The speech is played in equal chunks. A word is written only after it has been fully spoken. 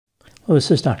Hello, this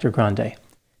is Dr. Grande.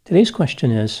 Today's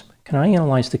question is, can I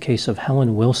analyze the case of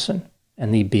Helen Wilson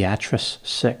and the Beatrice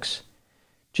Six?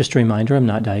 Just a reminder, I'm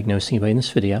not diagnosing anybody in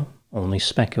this video, only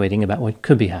speculating about what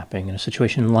could be happening in a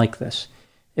situation like this.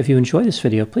 If you enjoy this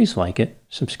video, please like it,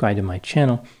 subscribe to my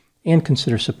channel, and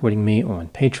consider supporting me on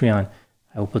Patreon.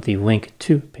 I will put the link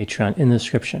to Patreon in the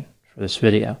description for this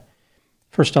video.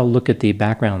 First, I'll look at the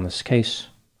background in this case.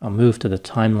 I'll move to the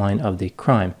timeline of the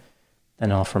crime,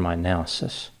 then offer my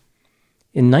analysis.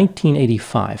 In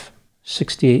 1985,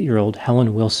 68-year-old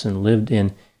Helen Wilson lived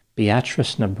in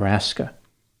Beatrice, Nebraska.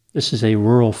 This is a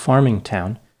rural farming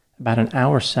town about an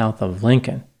hour south of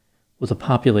Lincoln, with a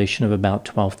population of about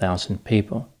 12,000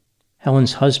 people.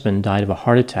 Helen's husband died of a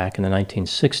heart attack in the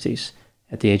 1960s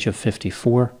at the age of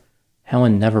 54.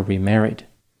 Helen never remarried.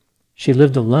 She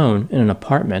lived alone in an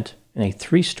apartment in a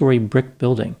 3-story brick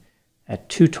building at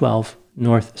 212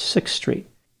 North 6th Street,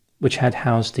 which had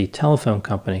housed the telephone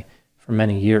company for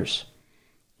many years.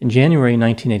 In January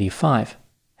 1985,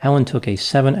 Helen took a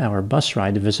 7-hour bus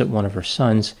ride to visit one of her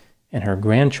sons and her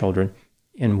grandchildren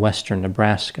in western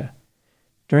Nebraska.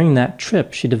 During that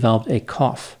trip, she developed a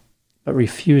cough, but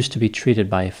refused to be treated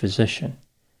by a physician.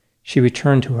 She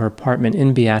returned to her apartment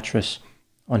in Beatrice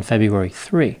on February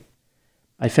 3.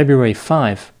 By February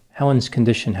 5, Helen's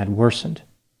condition had worsened.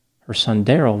 Her son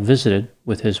Daryl visited,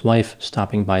 with his wife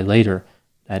stopping by later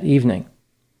that evening.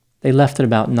 They left at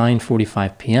about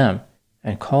 9:45 p.m.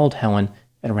 and called Helen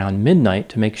at around midnight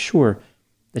to make sure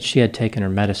that she had taken her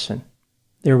medicine.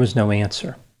 There was no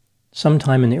answer.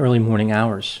 Sometime in the early morning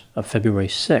hours of February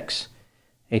 6,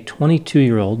 a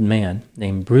 22-year-old man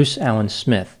named Bruce Allen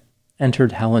Smith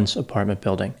entered Helen's apartment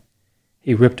building.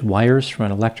 He ripped wires from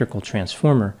an electrical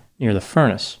transformer near the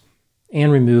furnace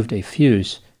and removed a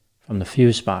fuse from the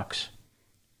fuse box.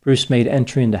 Bruce made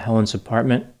entry into Helen's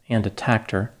apartment and attacked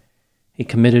her. He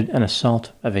committed an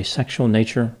assault of a sexual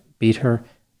nature, beat her,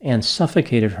 and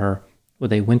suffocated her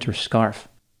with a winter scarf.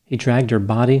 He dragged her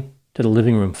body to the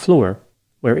living room floor,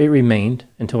 where it remained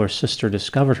until her sister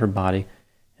discovered her body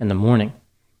in the morning.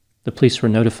 The police were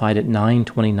notified at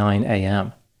 9:29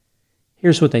 a.m.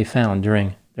 Here's what they found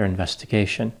during their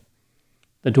investigation.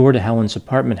 The door to Helen's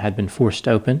apartment had been forced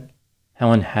open.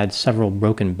 Helen had several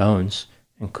broken bones,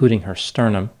 including her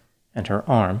sternum and her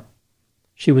arm.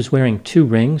 She was wearing 2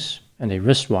 rings and a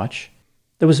wristwatch.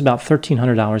 There was about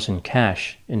 $1,300 in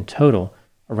cash in total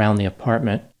around the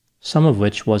apartment, some of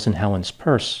which was in Helen's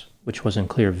purse, which was in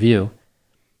clear view.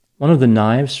 One of the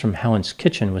knives from Helen's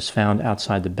kitchen was found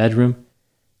outside the bedroom.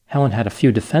 Helen had a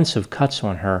few defensive cuts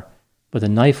on her, but the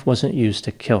knife wasn't used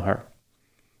to kill her.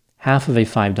 Half of a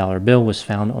 $5 bill was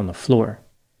found on the floor.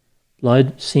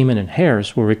 Blood, semen, and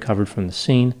hairs were recovered from the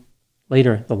scene.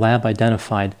 Later, the lab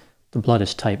identified the blood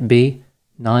as type B,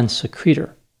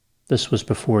 non-secretor. This was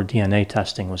before DNA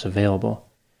testing was available.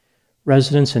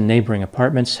 Residents in neighboring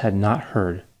apartments had not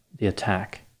heard the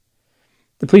attack.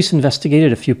 The police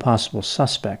investigated a few possible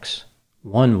suspects.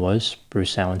 One was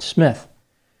Bruce Allen Smith.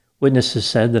 Witnesses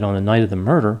said that on the night of the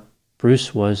murder,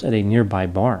 Bruce was at a nearby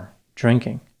bar,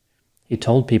 drinking. He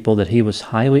told people that he was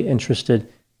highly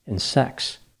interested in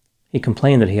sex. He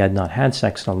complained that he had not had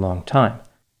sex in a long time.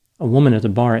 A woman at the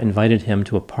bar invited him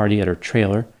to a party at her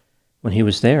trailer. When he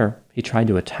was there, he tried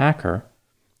to attack her.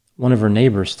 One of her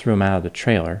neighbors threw him out of the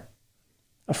trailer.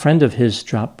 A friend of his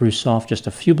dropped Bruce off just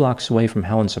a few blocks away from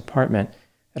Helen's apartment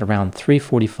at around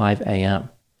 3:45 a.m.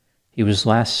 He was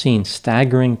last seen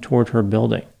staggering toward her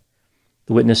building.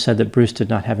 The witness said that Bruce did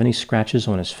not have any scratches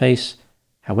on his face.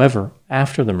 However,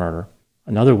 after the murder,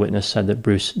 another witness said that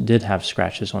Bruce did have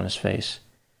scratches on his face.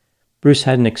 Bruce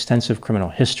had an extensive criminal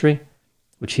history,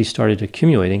 which he started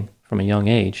accumulating from a young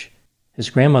age. His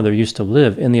grandmother used to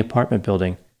live in the apartment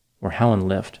building where Helen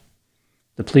lived.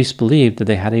 The police believed that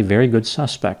they had a very good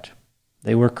suspect.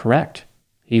 They were correct.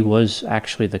 He was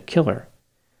actually the killer.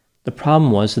 The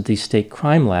problem was that the state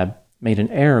crime lab made an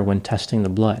error when testing the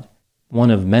blood,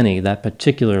 one of many that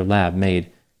particular lab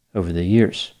made over the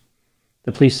years.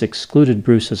 The police excluded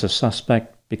Bruce as a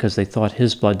suspect because they thought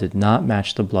his blood did not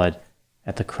match the blood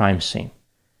at the crime scene.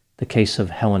 The case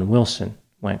of Helen Wilson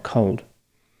went cold.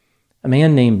 A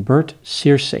man named Bert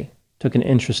Searcy took an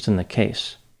interest in the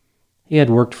case. He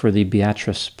had worked for the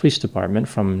Beatrice Police Department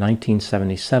from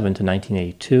 1977 to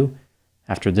 1982.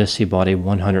 After this, he bought a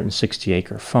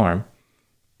 160-acre farm.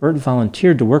 Bert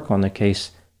volunteered to work on the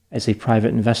case as a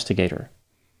private investigator.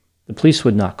 The police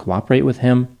would not cooperate with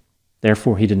him.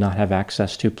 Therefore, he did not have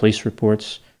access to police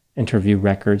reports, interview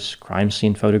records, crime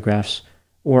scene photographs,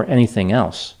 or anything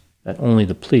else that only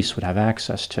the police would have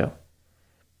access to.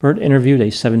 Bert interviewed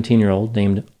a 17-year-old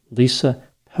named Lisa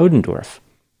Hodendorf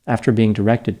after being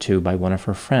directed to by one of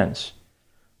her friends.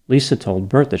 Lisa told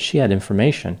Bert that she had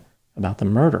information about the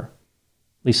murder.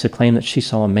 Lisa claimed that she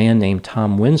saw a man named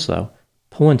Tom Winslow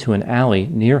pull into an alley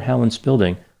near Helen's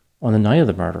building on the night of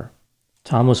the murder.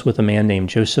 Tom was with a man named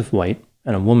Joseph White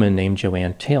and a woman named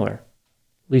Joanne Taylor.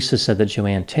 Lisa said that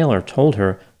Joanne Taylor told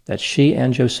her that she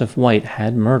and Joseph White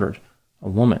had murdered a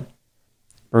woman.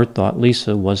 Bert thought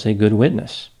Lisa was a good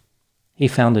witness. He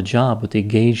found a job with the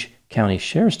Gage County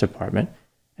Sheriff's Department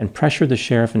and pressured the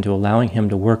sheriff into allowing him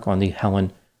to work on the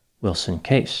Helen Wilson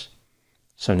case.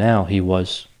 So now he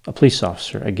was a police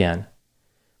officer again.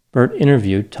 Bert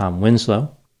interviewed Tom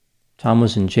Winslow. Tom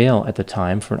was in jail at the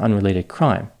time for an unrelated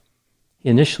crime. He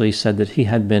initially said that he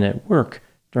had been at work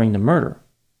during the murder,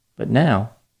 but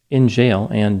now, in jail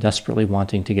and desperately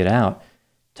wanting to get out,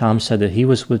 Tom said that he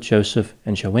was with Joseph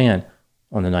and Joanne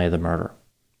on the night of the murder.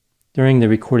 During the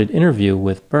recorded interview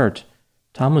with Bert,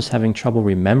 Tom was having trouble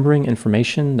remembering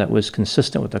information that was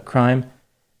consistent with the crime.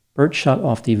 Bert shut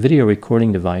off the video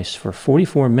recording device for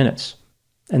 44 minutes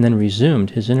and then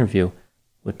resumed his interview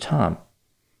with Tom.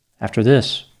 After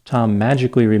this, Tom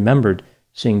magically remembered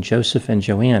seeing Joseph and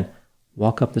Joanne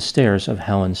walk up the stairs of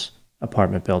Helen's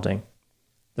apartment building.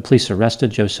 The police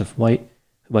arrested Joseph White,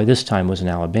 who by this time was in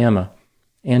Alabama,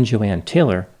 and Joanne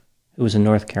Taylor, who was in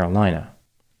North Carolina.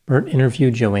 Bert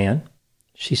interviewed Joanne.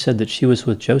 She said that she was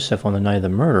with Joseph on the night of the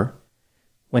murder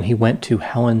when he went to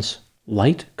Helen's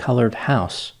light-colored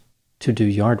house to do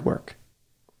yard work.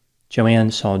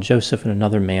 Joanne saw Joseph and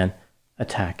another man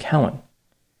attack Helen.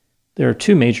 There are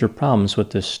two major problems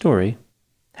with this story.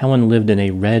 Helen lived in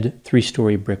a red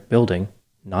 3-story brick building,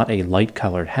 not a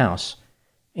light-colored house,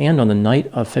 and on the night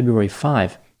of February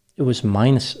 5, it was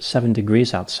 -7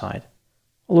 degrees outside,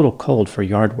 a little cold for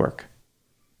yard work.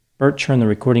 Bert turned the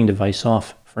recording device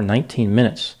off for 19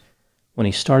 minutes. When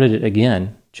he started it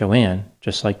again, Joanne,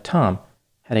 just like Tom,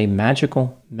 had a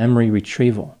magical memory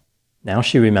retrieval. Now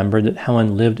she remembered that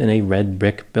Helen lived in a red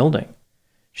brick building.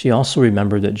 She also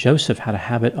remembered that Joseph had a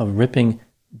habit of ripping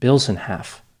bills in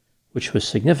half, which was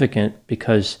significant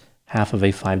because half of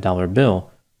a $5 bill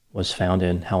was found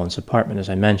in Helen's apartment, as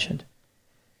I mentioned.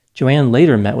 Joanne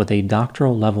later met with a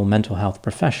doctoral-level mental health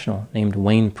professional named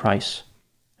Wayne Price,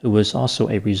 who was also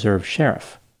a reserve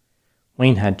sheriff.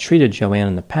 Wayne had treated Joanne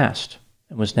in the past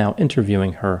and was now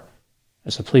interviewing her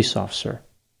as a police officer.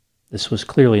 This was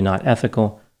clearly not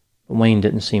ethical, but Wayne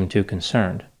didn't seem too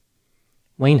concerned.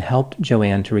 Wayne helped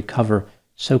Joanne to recover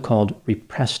so-called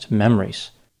repressed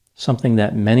memories, something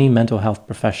that many mental health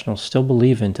professionals still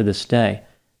believe in to this day,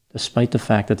 despite the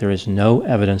fact that there is no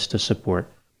evidence to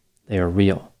support they are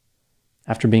real.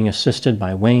 After being assisted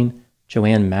by Wayne,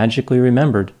 Joanne magically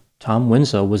remembered Tom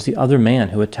Winslow was the other man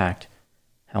who attacked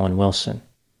Helen Wilson.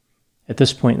 At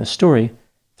this point in the story,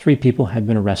 3 people had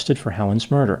been arrested for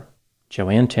Helen's murder: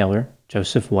 Joanne Taylor,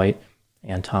 Joseph White,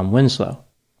 and Tom Winslow.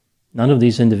 None of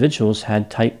these individuals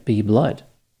had type B blood,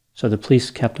 so the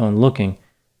police kept on looking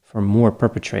for more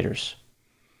perpetrators.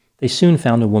 They soon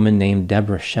found a woman named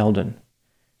Deborah Sheldon.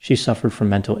 She suffered from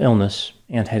mental illness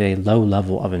and had a low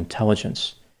level of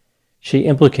intelligence. She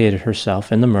implicated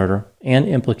herself in the murder and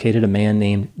implicated a man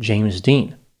named James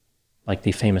Dean, like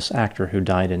the famous actor who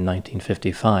died in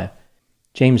 1955.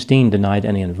 James Dean denied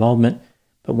any involvement,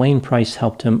 but Wayne Price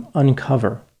helped him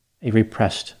uncover a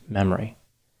repressed memory.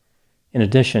 In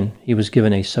addition, he was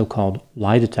given a so-called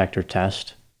lie detector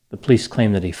test. The police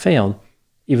claim that he failed,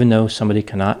 even though somebody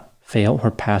cannot fail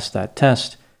or pass that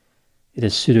test. It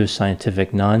is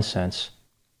pseudoscientific nonsense.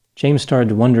 James started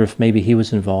to wonder if maybe he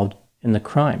was involved in the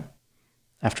crime.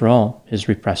 After all, his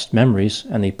repressed memories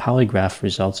and the polygraph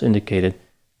results indicated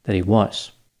that he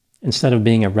was. Instead of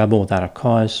being a rebel without a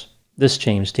cause, this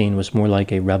James Dean was more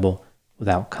like a rebel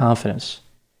without confidence.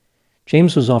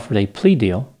 James was offered a plea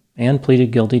deal and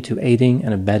pleaded guilty to aiding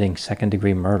and abetting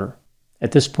second-degree murder.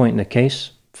 At this point in the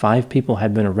case, 5 people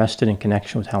had been arrested in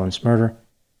connection with Helen's murder,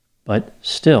 but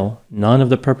still none of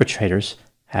the perpetrators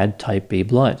had type B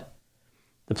blood.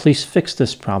 The police fixed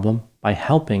this problem by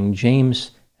helping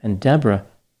James and Deborah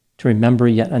to remember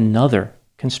yet another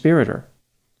conspirator.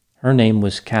 Her name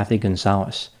was Kathy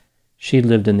Gonzalez. She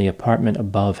lived in the apartment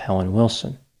above Helen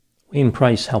Wilson. Wayne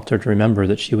Price helped her to remember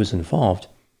that she was involved,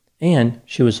 and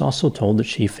she was also told that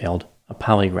she failed a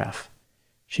polygraph.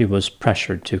 She was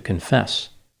pressured to confess.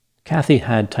 Kathy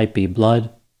had type B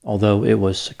blood, although it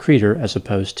was secretor as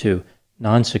opposed to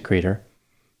non-secretor.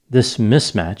 This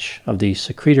mismatch of the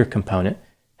secretor component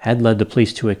had led the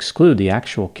police to exclude the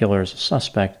actual killer as a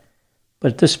suspect,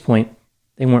 but at this point,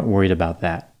 they weren't worried about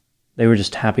that. They were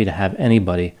just happy to have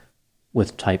anybody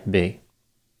with type B.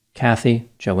 Kathy,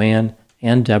 Joanne,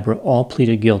 and Deborah all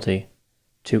pleaded guilty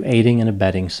to aiding and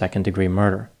abetting second-degree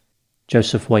murder.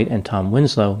 Joseph White and Tom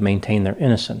Winslow maintained their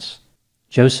innocence.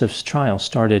 Joseph's trial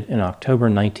started in October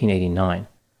 1989.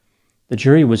 The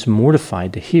jury was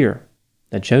mortified to hear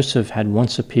that Joseph had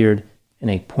once appeared in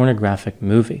a pornographic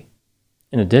movie.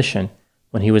 In addition,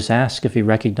 when he was asked if he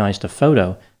recognized a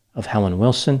photo of Helen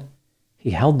Wilson,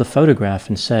 he held the photograph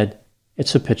and said,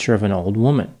 "It's a picture of an old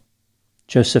woman."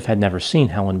 Joseph had never seen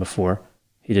Helen before.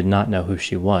 He did not know who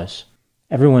she was.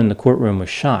 Everyone in the courtroom was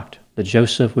shocked that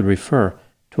Joseph would refer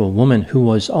to a woman who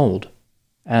was old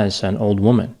as an old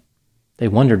woman. They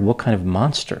wondered what kind of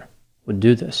monster would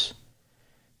do this.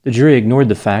 The jury ignored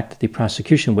the fact that the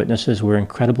prosecution witnesses were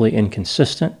incredibly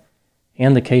inconsistent,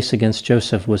 and the case against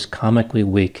Joseph was comically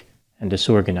weak and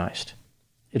disorganized.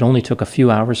 It only took a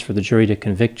few hours for the jury to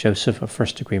convict Joseph of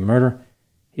first-degree murder.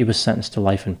 He was sentenced to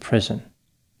life in prison.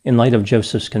 In light of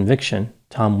Joseph's conviction,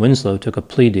 Tom Winslow took a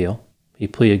plea deal. He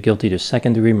pleaded guilty to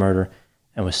second-degree murder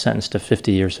and was sentenced to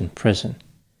 50 years in prison.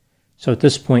 So at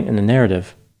this point in the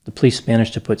narrative, the police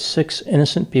managed to put 6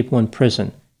 innocent people in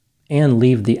prison and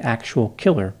leave the actual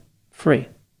killer free.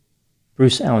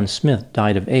 Bruce Allen Smith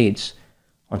died of AIDS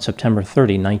on September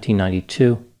 30,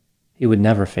 1992. He would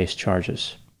never face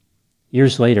charges.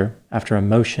 Years later, after a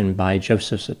motion by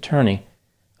Joseph's attorney,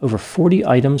 over 40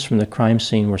 items from the crime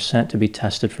scene were sent to be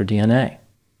tested for DNA.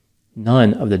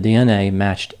 None of the DNA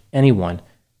matched anyone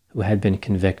who had been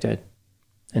convicted.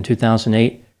 In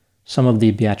 2008, some of the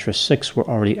Beatrice Six were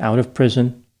already out of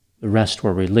prison. The rest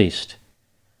were released.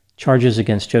 Charges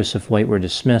against Joseph White were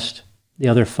dismissed. The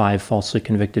other 5 falsely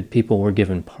convicted people were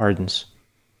given pardons.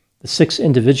 The 6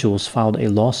 individuals filed a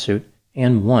lawsuit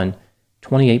and won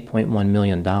 $28.1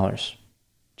 million.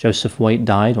 Joseph White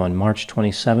died on March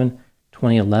 27,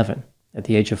 2011, at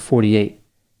the age of 48,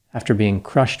 after being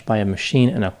crushed by a machine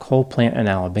in a coal plant in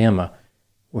Alabama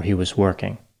where he was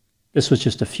working. This was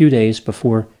just a few days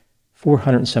before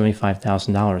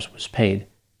 $475,000 was paid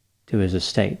to his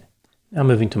estate. Now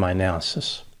moving to my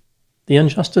analysis. The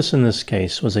injustice in this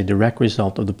case was a direct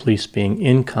result of the police being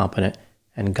incompetent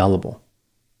and gullible.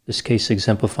 This case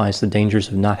exemplifies the dangers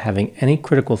of not having any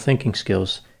critical thinking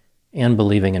skills and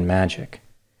believing in magic.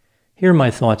 Here are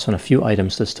my thoughts on a few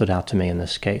items that stood out to me in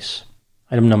this case.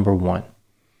 Item number 1.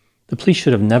 The police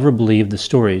should have never believed the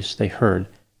stories they heard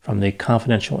from the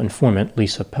confidential informant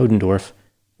Lisa Podendorf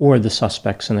or the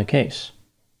suspects in the case.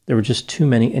 There were just too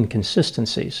many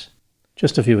inconsistencies.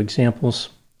 Just a few examples.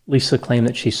 Lisa claimed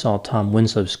that she saw Tom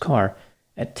Winslow's car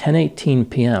at 10:18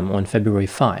 p.m. on February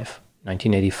 5,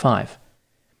 1985.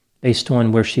 Based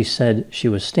on where she said she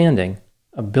was standing,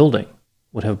 a building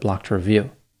would have blocked her view.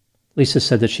 Lisa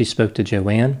said that she spoke to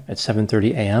Joanne at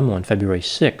 7:30 a.m. on February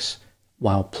 6,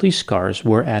 while police cars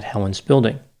were at Helen's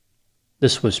building.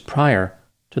 This was prior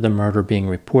to the murder being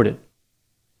reported.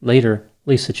 Later,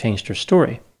 Lisa changed her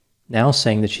story, now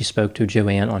saying that she spoke to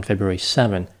Joanne on February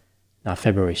 7, not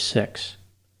February 6.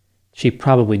 She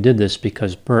probably did this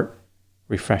because Bert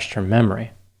refreshed her memory.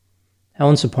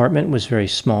 Helen's apartment was very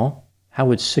small. How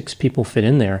would 6 people fit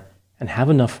in there and have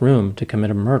enough room to commit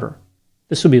a murder?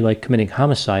 This would be like committing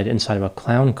homicide inside of a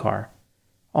clown car.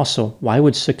 Also, why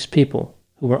would 6 people,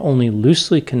 who were only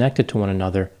loosely connected to one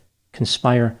another,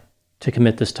 conspire to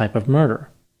commit this type of murder?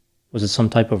 Was it some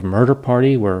type of murder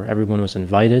party where everyone was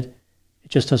invited? It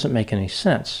just doesn't make any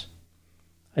sense.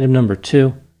 Item number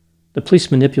 2. The police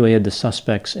manipulated the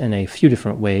suspects in a few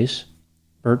different ways.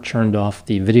 Bert turned off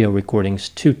the video recordings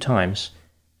 2 times.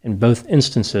 In both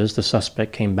instances, the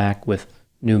suspect came back with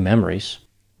new memories.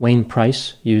 Wayne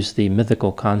Price used the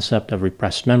mythical concept of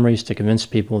repressed memories to convince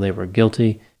people they were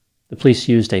guilty. The police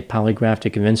used a polygraph to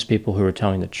convince people who were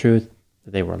telling the truth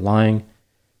that they were lying.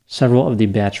 Several of the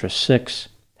Beatrice Six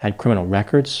had criminal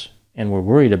records and were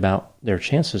worried about their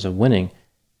chances of winning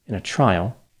in a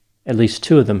trial. At least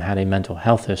 2 of them had a mental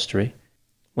health history.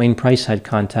 Wayne Price had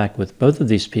contact with both of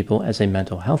these people as a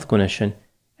mental health clinician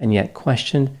and yet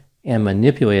questioned and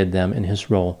manipulated them in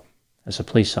his role as a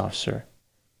police officer.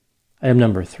 Item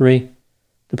number 3.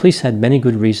 The police had many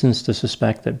good reasons to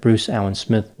suspect that Bruce Allen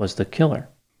Smith was the killer.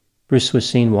 Bruce was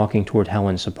seen walking toward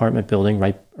Helen's apartment building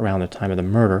right around the time of the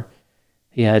murder.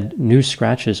 He had new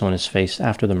scratches on his face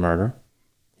after the murder.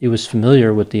 He was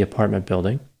familiar with the apartment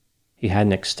building. He had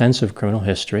an extensive criminal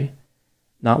history.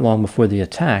 Not long before the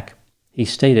attack, he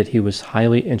stated he was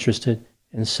highly interested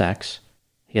in sex.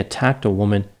 He attacked a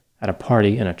woman at a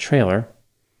party in a trailer,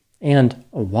 and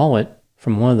a wallet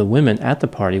from one of the women at the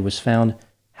party was found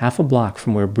half a block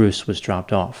from where Bruce was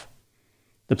dropped off.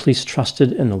 The police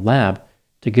trusted in the lab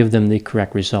to give them the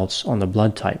correct results on the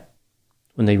blood type.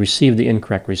 When they received the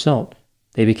incorrect result,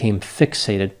 they became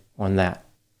fixated on that.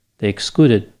 They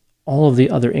excluded all of the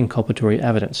other inculpatory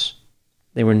evidence.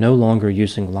 They were no longer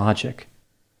using logic.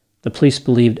 The police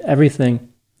believed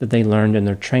everything that they learned in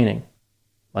their training,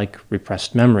 like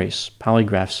repressed memories,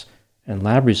 polygraphs, and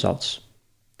lab results.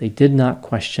 They did not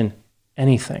question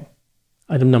anything.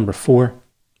 Item number 4,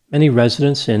 many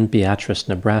residents in Beatrice,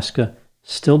 Nebraska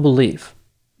still believe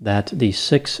that the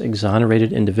 6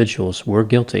 exonerated individuals were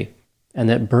guilty and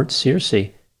that Bert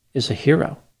Searcy is a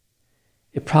hero.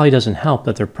 It probably doesn't help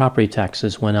that their property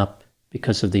taxes went up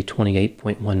because of the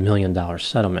 $28.1 million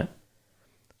settlement.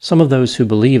 Some of those who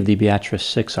believe the Beatrice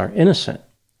Six are innocent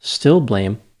still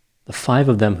blame the 5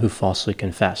 of them who falsely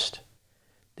confessed.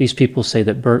 These people say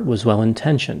that Bert was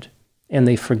well-intentioned, and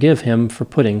they forgive him for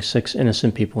putting 6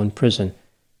 innocent people in prison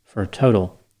for a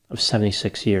total of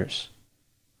 76 years.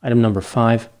 Item number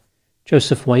 5,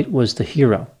 Joseph White was the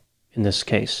hero in this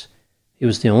case. He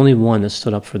was the only one that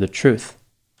stood up for the truth.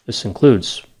 This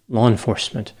includes law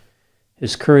enforcement.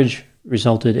 His courage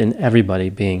resulted in everybody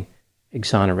being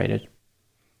exonerated.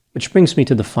 Which brings me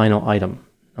to the final item,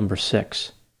 number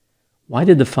 6. Why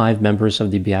did the 5 members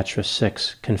of the Beatrice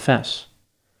Six confess?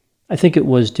 I think it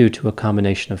was due to a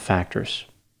combination of factors.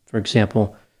 For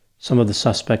example, some of the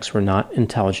suspects were not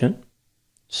intelligent,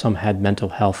 some had mental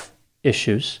health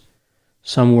issues,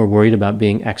 some were worried about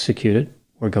being executed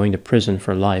or going to prison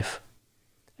for life.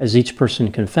 As each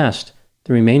person confessed,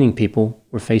 the remaining people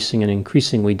were facing an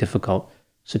increasingly difficult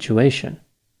situation.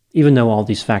 Even though all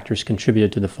these factors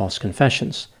contributed to the false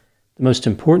confessions, the most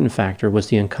important factor was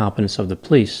the incompetence of the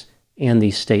police and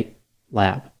the state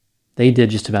lab. They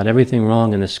did just about everything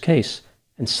wrong in this case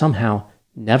and somehow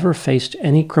never faced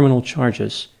any criminal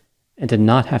charges and did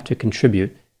not have to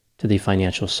contribute to the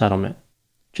financial settlement.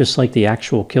 Just like the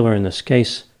actual killer in this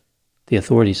case, the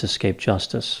authorities escaped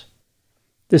justice.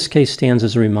 This case stands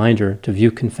as a reminder to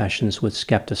view confessions with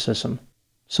skepticism.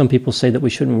 Some people say that we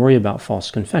shouldn't worry about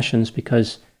false confessions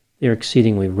because they are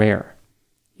exceedingly rare.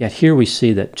 Yet here we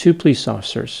see that 2 police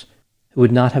officers who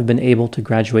would not have been able to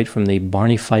graduate from the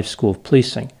Barney Fife School of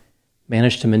Policing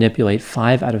managed to manipulate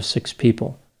 5 out of 6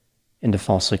 people into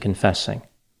falsely confessing.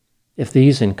 If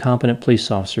these incompetent police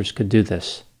officers could do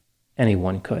this,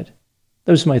 anyone could.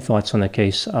 Those are my thoughts on the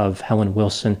case of Helen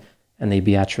Wilson and the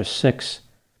Beatrice Six.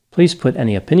 Please put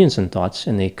any opinions and thoughts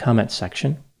in the comment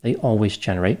section. They always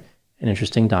generate an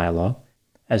interesting dialogue.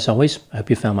 As always, I hope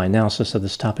you found my analysis of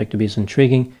this topic to be as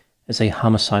intriguing as a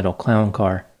homicidal clown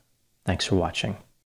car. Thanks for watching.